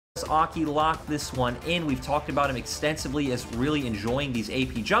Aki locked this one in. We've talked about him extensively as really enjoying these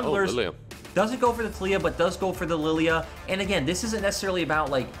AP junglers. Lilia. Doesn't go for the Talia, but does go for the Lilia. And again, this isn't necessarily about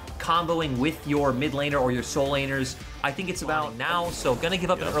like comboing with your mid laner or your soul laners. I think it's about now. So gonna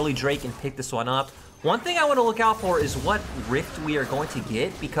give up an early Drake and pick this one up. One thing I want to look out for is what Rift we are going to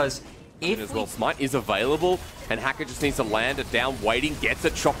get, because if as well, Smite is available, and Hacker just needs to land it down, waiting, gets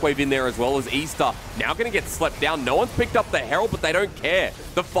it, Shockwave in there as well as Easter. Now going to get slept down. No one's picked up the Herald, but they don't care.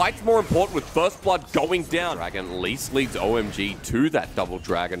 The fight's more important with First Blood going down. Dragon at least leads OMG to that double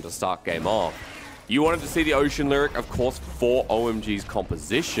dragon to start game off. You wanted to see the Ocean Lyric, of course, for OMG's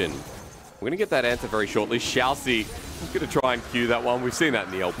composition. We're going to get that answer very shortly. Xiaoxi is going to try and cue that one. We've seen that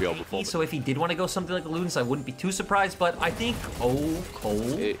in the LPL before. So if he did want to go something like Ludens, I wouldn't be too surprised, but I think,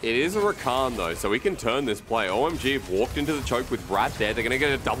 Cole. It is a Rakan, though, so we can turn this play. OMG have walked into the choke with Rat there. They're going to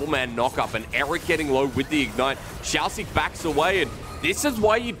get a double-man knock-up, and Eric getting low with the Ignite. Xiaoxi backs away, and this is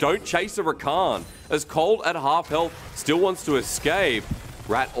why you don't chase a Rakan. As Cold at half health still wants to escape,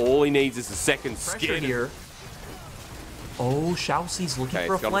 Rat, all he needs is a second skin here. Oh, Xiaoxi's looking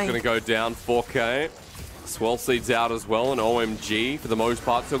for a flank. Going to go down 4K. Swell Seed's out as well, and OMG, for the most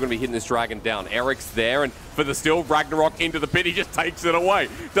part, still going to be hitting this dragon down. Eric's there, and for the steal, Ragnarok into the pit. He just takes it away.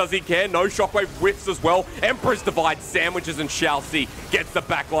 Does he care? No, Shockwave whiffs as well. Empress divides sandwiches, and Xiaoxi gets the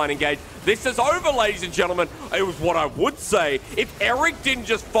backline engaged. This is over, ladies and gentlemen. It was what I would say. If Eric didn't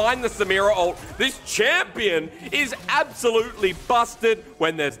just find the Samira ult, this champion is absolutely busted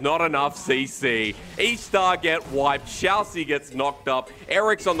when there's not enough CC. E-Star get wiped. Xiaoxi gets knocked up.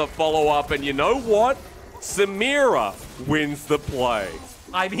 Eric's on the follow-up, and you know what? Samira wins the play.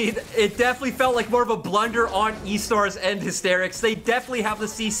 I mean, it definitely felt like more of a blunder on E-Star's end, Hysterics. They definitely have the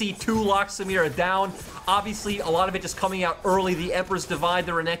CC to lock Samira down. Obviously, a lot of it just coming out early. The Emperor's Divide,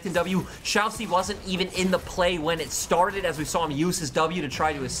 the Renekton W. Xiaoxi wasn't even in the play when it started, as we saw him use his W to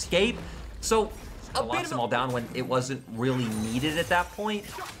try to escape. So, locks them all down when it wasn't really needed at that point.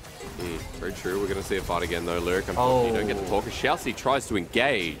 Very true. We're going to see a fight again, though, Lyric. Unfortunately, you don't get to talk. Xiaoxi tries to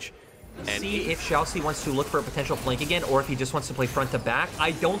engage. And see if Xiaoxi wants to look for a potential flank again, or if he just wants to play front to back.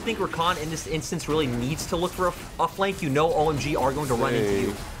 I don't think Rakan in this instance really needs to look for a flank. You know OMG are going to run into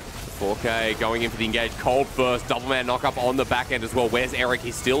you. 4K going in for the engage. Cold first. Double man knock up on the back end as well. Where's Eric?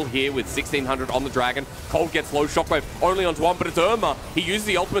 He's still here with 1600 on the dragon. Cold gets low. Shockwave only onto one, but it's Irma. He uses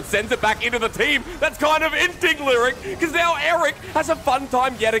the ultimate, sends it back into the team. That's kind of inting, Lyric, because now Eric has a fun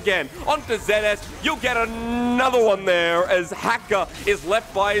time yet again. Onto ZS. You'll get another one there as Hacker is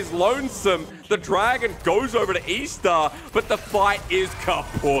left by his lonesome. The dragon goes over to E-Star, but the fight is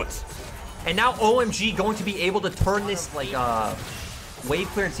kaput. And now OMG going to be able to turn this like wave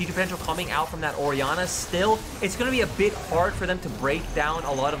clear and siege potential coming out from that Orianna. Still, it's going to be a bit hard for them to break down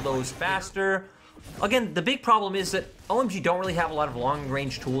a lot of those faster. Again, the big problem is that OMG don't really have a lot of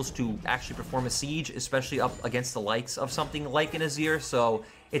long-range tools to actually perform a siege, especially up against the likes of something like an Azir. So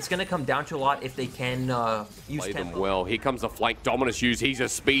it's going to come down to a lot if they can use Play tempo. them well. Here comes the flank. Dominus use. He's a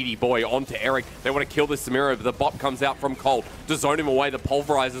speedy boy. Onto Eric. They want to kill this Samira, but the bot comes out from Cold to zone him away. The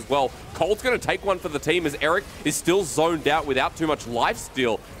pulverize as well. Cold's going to take one for the team as Eric is still zoned out without too much life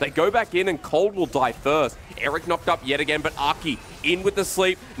steal. They go back in and Cold will die first. Eric knocked up yet again, but Aki in with the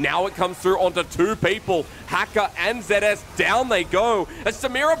sleep. Now it comes through onto two people. Hacker and ZS, down they go. As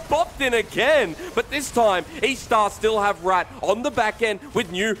Samira bopped in again, but this time E-Star still have Rat on the back end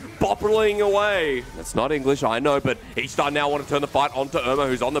with New boppling away. That's not English, I know, but E-Star now want to turn the fight onto Irma,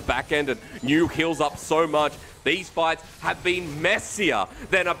 who's on the back end, and New heals up so much. These fights have been messier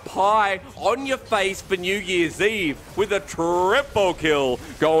than a pie on your face for New Year's Eve, with a triple kill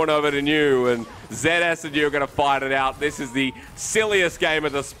going over to New, and ZS and you are going to fight it out. This is the silliest game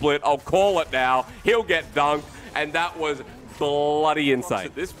of the split. I'll call it now. He'll get dunked, and that was bloody insane.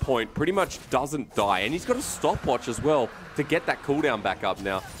 At this point, pretty much doesn't die, and he's got a stopwatch as well to get that cooldown back up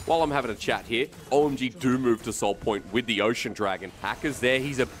now. While I'm having a chat here, OMG do move to Soul Point with the Ocean Dragon. Hacker's there,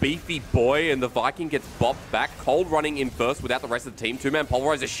 he's a beefy boy, and the Viking gets bopped back. Cold running in first without the rest of the team. Two-man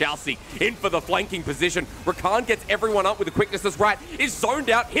pulverizer, Xiaoxi in for the flanking position. Rakan gets everyone up with the quickness as Rat is zoned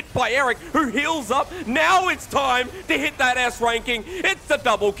out, hit by Eric, who heals up. Now it's time to hit that S ranking. It's the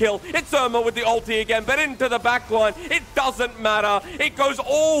double kill. It's Irma with the ulti again, but into the backline. It doesn't matter. It goes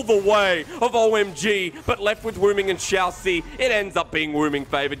all the way of OMG, but left with Wooming and Xiaoxi. It ends up being Wooming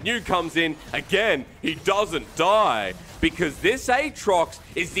favored. New comes in. Again, he doesn't die because this Aatrox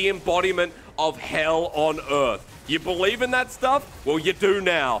is the embodiment of hell on earth. You believe in that stuff? Well, you do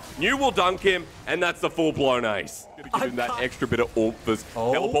now. New will dunk him, and that's the full-blown ace. Give him that extra bit of oomph as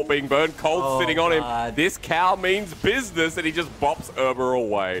teleport being burned. Cold sitting on him. This cow means business, and he just bops Irma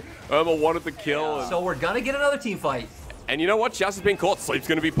away. Irma wanted the kill. So we're going to get another team fight. And you know what? Xiaoxi's been caught. Sleep's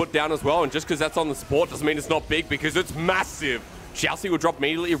going to be put down as well. And just because that's on the support doesn't mean it's not big, because it's massive. Xiaoxi will drop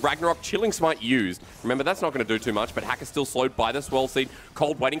immediately. Ragnarok, Chilling Smite used. Remember, that's not going to do too much, but Hacker's still slowed by the Swell Seed.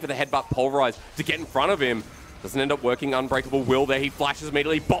 Cold waiting for the Headbutt Pulverize to get in front of him. Doesn't end up working. Unbreakable Will there. He flashes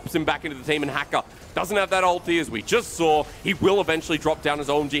immediately, bops him back into the team, and Hacker doesn't have that ulti, as we just saw. He will eventually drop down as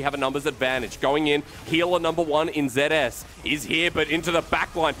OMG have a numbers advantage. Going in, healer number 1 in ZS is here, but into the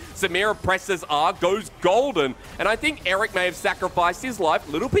backline. Samira presses R, goes golden, and I think Eric may have sacrificed his life.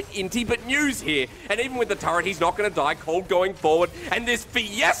 A little bit inty, but news here. And even with the turret, he's not going to die. Cold going forward, and this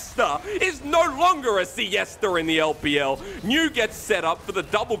Fiesta is no longer a siesta in the LPL. New gets set up for the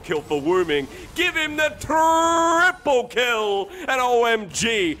double kill for Wooming. Give him the triple kill, and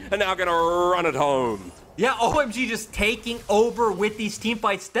OMG are now going to run it home. Yeah, OMG just taking over with these team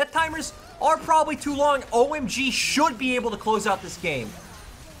fights. Death timers are probably too long. OMG should be able to close out this game.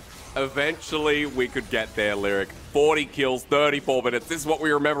 Eventually, we could get there, Lyric. 40 kills, 34 minutes. This is what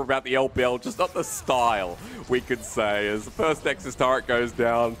we remember about the LPL, just not the style, we could say. As the first Nexus turret goes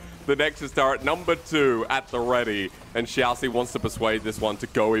down, the Nexus turret number 2 at the ready. And Xiaoxi wants to persuade this one to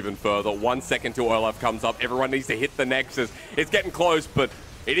go even further. 1 second till OLF comes up. Everyone needs to hit the Nexus. It's getting close, but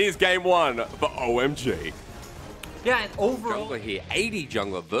it is game 1 for OMG. Yeah, and overall Jungler here, 80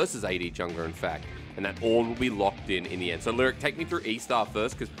 jungler versus 80 jungler, in fact. And that all will be locked in the end. So, Lyric, take me through E-Star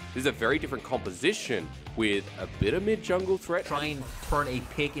first, because there's a very different composition with a bit of mid-jungle threat. Try and turn a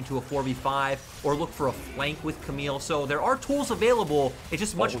pick into a 4v5 or look for a flank with Camille. So there are tools available. It's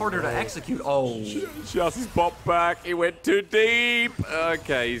just much harder to execute. Oh. Xiaoxi's popped back. He went too deep.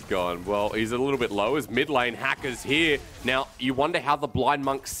 Okay, he's gone. Well, he's a little bit low as mid lane. Hacker's here. Now, you wonder how the Blind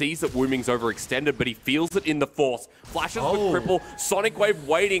Monk sees that Wooming's overextended, but he feels it in the Force. Flashes with Cripple. Sonic Wave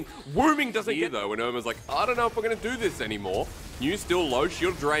waiting. Wooming doesn't get though, and Irma's like, I don't know if we're going to do this anymore. New still low.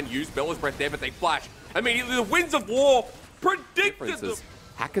 Shield Duran used. Bella's Breath there, but they flash. Immediately, the Winds of War predicted them.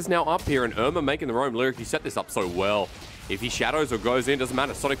 Hacker's now up here, and Irma making the roam. Lyric, you set this up so well. If he shadows or goes in, doesn't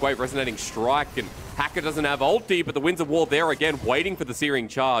matter. Sonic Wave, Resonating Strike, and Hacker doesn't have ulti, but the Winds of War there again, waiting for the Searing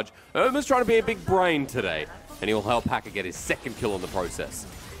Charge. Irma's trying to be a big brain today, and he'll help Hacker get his second kill in the process.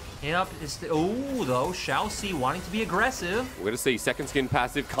 Yep, though, Xiaoxi wanting to be aggressive. We're going to see second skin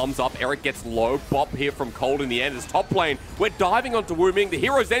passive comes up. Eric gets low. Bop here from Cold in the end. As top lane, we're diving onto Wooming. The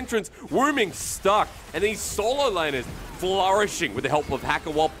hero's entrance, Wooming stuck. And these solo laners flourishing with the help of Hacker.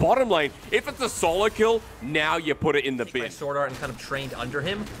 While bottom lane, if it's a solo kill, now you put it in the bin. Sword Art and kind of trained under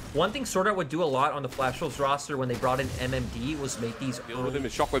him. One thing Sword Art would do a lot on the Flash Wolves roster when they brought in MMD was make these deal with him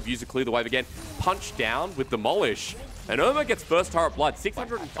as Shockwave user clear the wave again. Punch down with Demolish. And Irma gets first turret blood,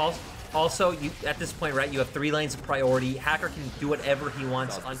 600. Also, you at this point, right, you have 3 lanes of priority. Hacker can do whatever he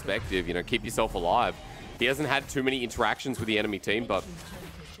wants. Perspective, you know, keep yourself alive. He hasn't had too many interactions with the enemy team, but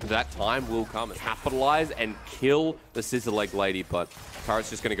that time will come. Capitalize and kill the Scissor Leg Lady, but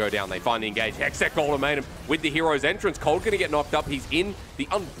turret's just going to go down. They finally engage. Hextech Ultimatum with the hero's entrance. Cold going to get knocked up. He's in the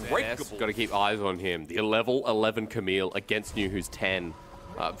Unbreakable. Got to keep eyes on him. The level 11 Camille against New, who's 10.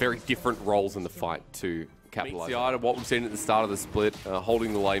 Very different roles in the fight to capitalize. The eye of what we've seen at the start of the split,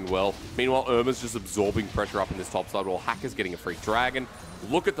 holding the lane well. Meanwhile, Irma's just absorbing pressure up in this top side while Hacker's getting a free dragon.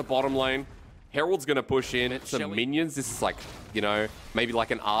 Look at the bottom lane. Herald's going to push in. Some minions. This is like, you know, maybe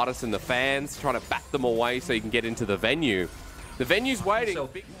like an artist and the fans trying to bat them away so you can get into the venue. The venue's waiting. So,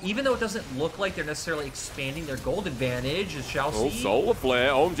 even though it doesn't look like they're necessarily expanding their gold advantage, as Xiaoxi. Solar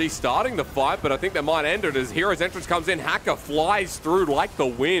Flare. OMG starting the fight, but I think they might end it as Hero's entrance comes in. Hacker flies through like the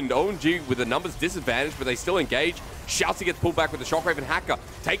wind. OMG with the numbers disadvantage, but they still engage. Xiaoxi gets pulled back with the Shockwave, and Hacker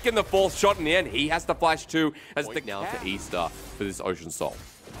taking the 4th shot in the end. He has to flash too as the now to E-Star for this Ocean Soul.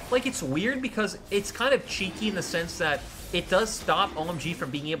 Like, it's weird because it's kind of cheeky in the sense that it does stop OMG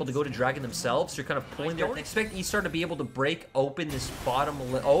from being able to go to Dragon themselves. You're kind of pulling their... Expect E-Star to be able to break open this bottom...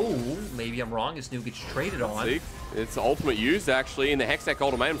 Oh, maybe I'm wrong. This New gets traded on. See? It's ultimate used, actually, in the Hextech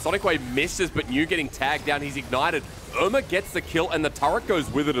Ultimatum. Sonic Wave misses, but New getting tagged down. He's ignited. Irma gets the kill, and the turret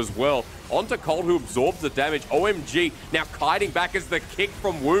goes with it as well. Onto Cold, who absorbs the damage. OMG now kiting back as the kick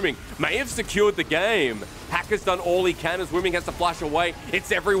from Wooming may have secured the game. Hacker's done all he can as Wooming has to flash away.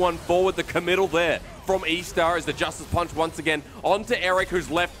 It's everyone forward. The committal there from E-Star as the Justice Punch once again onto Eric,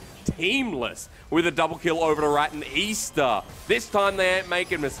 who's left teamless with a double kill over to Rat and E-Star. This time they ain't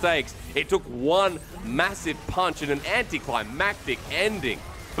making mistakes. It took one massive punch and an anticlimactic ending.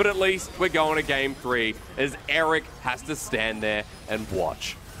 But at least we're going to game 3 as Eric has to stand there and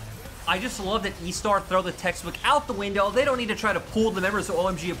watch. I just love that E-Star throw the textbook out the window. They don't need to try to pull the members of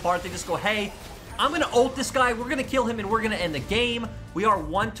OMG apart. They just go, hey, I'm going to ult this guy, we're going to kill him, and we're going to end the game. We are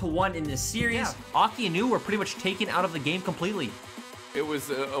 1-1 in this series. Yeah. Aki and New were pretty much taken out of the game completely. It was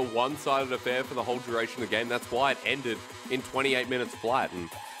a one-sided affair for the whole duration of the game. That's why it ended in 28 minutes flat. And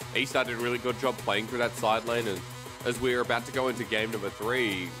Eaststar did a really good job playing through that side lane. And as we're about to go into game number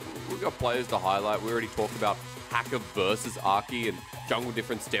 3, we've got players to highlight. We already talked about Hacker versus Arky, and jungle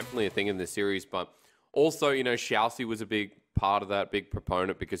difference definitely a thing in this series. But also, you know, Xiaoxi was a big part of that, big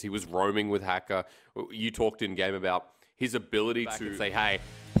proponent, because he was roaming with Hacker. You talked in game about his ability to say, hey,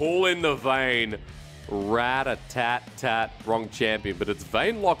 pull in the Vayne. Rat-a-tat-tat, wrong champion, but it's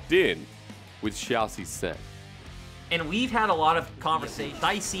Vayne locked in with Xiaoxi set. And we've had a lot of conversations.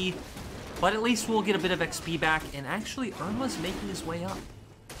 Dicey, but at least we'll get a bit of XP back, and actually Irma's making his way up.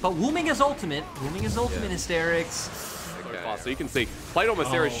 But Wooming is ultimate. Wooming is ultimate, Hysterics. Okay. So you can see, played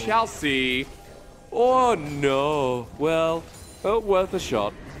almost there is Xiaoxi. Oh no, well, worth a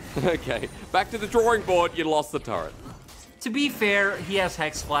shot. Okay, back to the drawing board, you lost the turret. To be fair, he has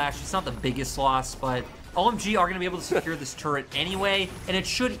Hex Flash. It's not the biggest loss, but OMG are going to be able to secure this turret anyway, and it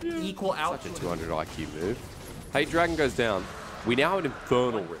should equal out. Such a 200 IQ move. Hey, Dragon goes down. We now have an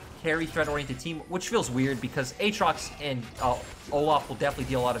Infernal Rift. Carry threat-oriented team, which feels weird because Aatrox and Olaf will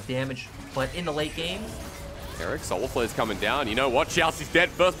definitely deal a lot of damage, but in the late game... Eric, Solar Flare's coming down. You know what? Xiaoxi's dead.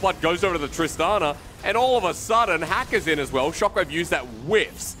 First blood goes over to the Tristana, and all of a sudden, Hacker's in as well. Shockwave used that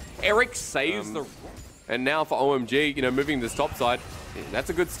whiffs. Eric saves the... And now for OMG, you know, moving this top side, that's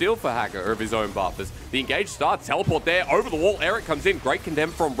a good steal for Hacker of his own buff. As the engage starts, teleport there, over the wall, Eric comes in, great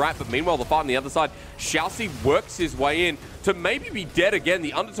condemn from Rat, but meanwhile the fight on the other side, Xiaoxi works his way in to maybe be dead again.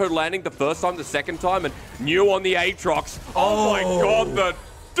 The undertow landing the first time, the second time, and New on the Aatrox. Oh my god, the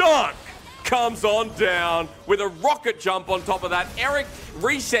dunk comes on down with a rocket jump on top of that. Eric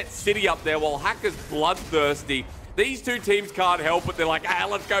resets City up there while Hacker's bloodthirsty. These two teams can't help it. They're like, ah,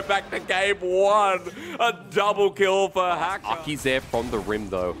 let's go back to game 1. A double kill for Hacker. Aki's there from the rim,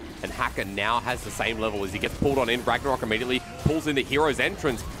 though, and Hacker now has the same level as he gets pulled on in. Ragnarok immediately pulls into Hero's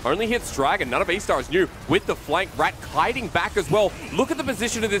entrance. Only hits Dragon. None of Eaststar is new. With the flank, Rat kiting back as well. Look at the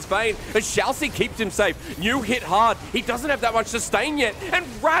position of this Vayne as Xiaoxi keeps him safe. New hit hard. He doesn't have that much sustain yet, and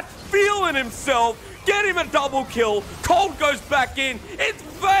Rat feeling himself. Get him a double kill. Cold goes back in. It's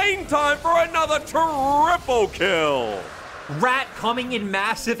Vayne time for another triple kill. Rat coming in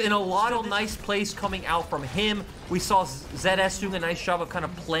massive, and a lot of nice plays coming out from him. We saw ZS doing a nice job of kind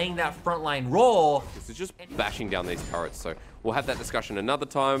of playing that frontline role. It's just bashing down these turrets, so we'll have that discussion another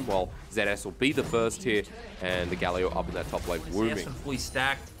time while ZS will be the first here and the Galio up in that top lane wooming. Fully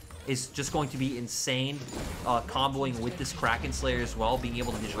stacked is just going to be insane, comboing with this Kraken Slayer as well, being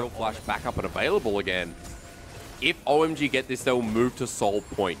able to Real Flash back up and available again. If OMG get this, they'll move to Soul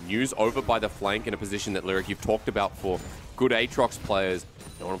Point. News over by the flank in a position that, Lyric, you've talked about for good Aatrox players.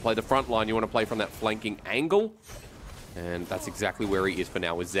 You want to play the front line, you want to play from that flanking angle. And that's exactly where he is for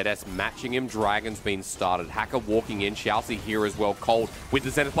now, with ZS matching him. Dragon's been started. Hacker walking in. Xiaoxi here as well. Cold with the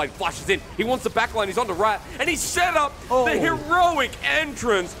ZS blade. Flashes in. He wants the backline. He's on to Rat. And he's set up the heroic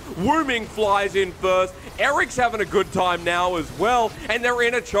entrance. Wooming flies in first. Eric's having a good time now as well. And they're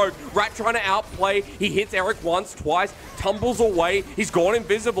in a choke. Rat trying to outplay. He hits Eric once, twice. Tumbles away. He's gone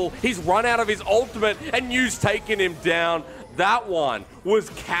invisible. He's run out of his ultimate. And New's taking him down. That one was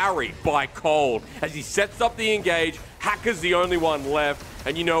carried by Cold as he sets up the engage. Hacker's the only one left,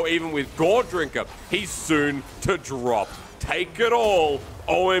 and you know, even with Gore Drinker, he's soon to drop. Take it all.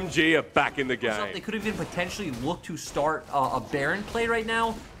 OMG are back in the game. They could have even potentially looked to start a Baron play right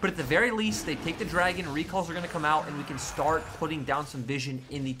now, but at the very least, they take the Dragon, recalls are going to come out, and we can start putting down some vision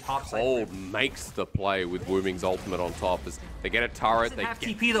in the top side. Cold makes the play with Wooming's ultimate on top as they get a turret. They have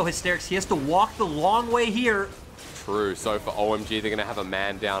TP though, Hysterics. He has to walk the long way here. True. So for OMG, they're going to have a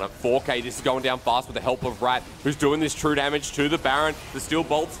man down at 4K. This is going down fast with the help of Rat, who's doing this true damage to the Baron. The Steel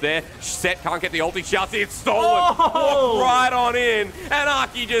Bolt's there. Set can't get the ulti. Shouts, it's stolen. Walk right on in. And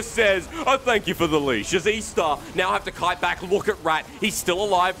Arky just says, oh, thank you for the leash. As Eaststar now have to kite back. Look at Rat. He's still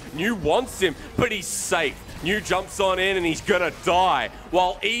alive. New wants him, but he's safe. New jumps on in, and he's going to die.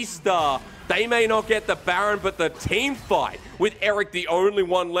 While Eaststar, they may not get the Baron, but the team fight with Eric, the only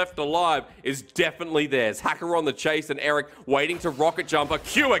one left alive, is definitely theirs. Hacker on the chase and Eric waiting to rocket jumper.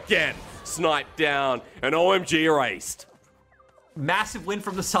 Q again. Sniped down, and OMG erased. Massive win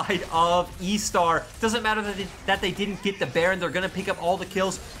from the side of Eaststar. Doesn't matter that they didn't get the Baron. They're going to pick up all the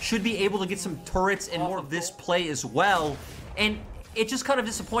kills. Should be able to get some turrets and more of this play as well. And it's just kind of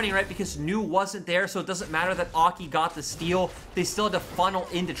disappointing, right? Because New wasn't there, so it doesn't matter that Aki got the steal. They still had to funnel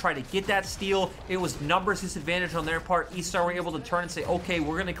in to try to get that steal. It was numbers disadvantage on their part. Eaststar were able to turn and say, okay,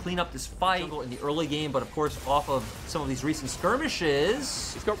 we're going to clean up this fight in the early game, but of course, off of some of these recent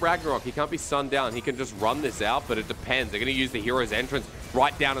skirmishes. He's got Ragnarok. He can't be stunned down. He can just run this out, but it depends. They're going to use the hero's entrance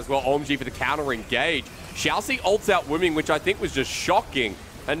right down as well. OMG for the counter engage. Xiaoxi ults out Wooming, which I think was just shocking.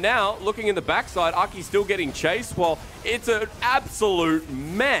 And now, looking in the backside, Aki's still getting chased. Well, it's an absolute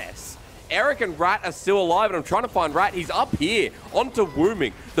mess. Eric and Rat are still alive, and I'm trying to find Rat. He's up here onto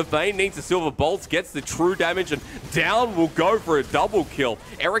Wooming. The Vayne needs the Silver Bolts, gets the true damage, and down will go for a double kill.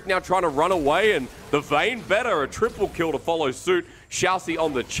 Eric now trying to run away, and the Vayne better, a triple kill to follow suit. Xiaoxi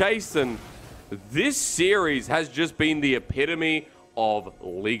on the chase, and this series has just been the epitome of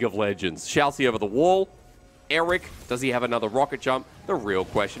League of Legends. Xiaoxi over the wall. Eric, does he have another rocket jump? The real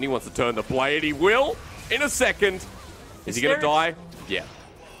question. He wants to turn the blade. He will in a second. Is he going to die? Yeah.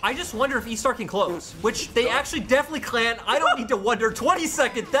 I just wonder if E-Star can close, which they actually definitely can. I don't need to wonder.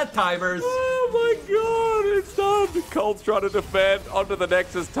 20-second death timers. Oh my god, it's done. Colt's trying to defend onto the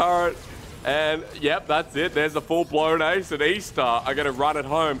Nexus turret. And yep, that's it. There's a full-blown ace, and E-Star are going to run it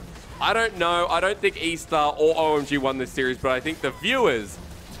home. I don't know. I don't think E-Star or OMG won this series, but I think the viewers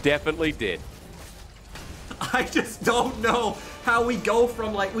definitely did. I just don't know how we go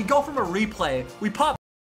from a replay. We pop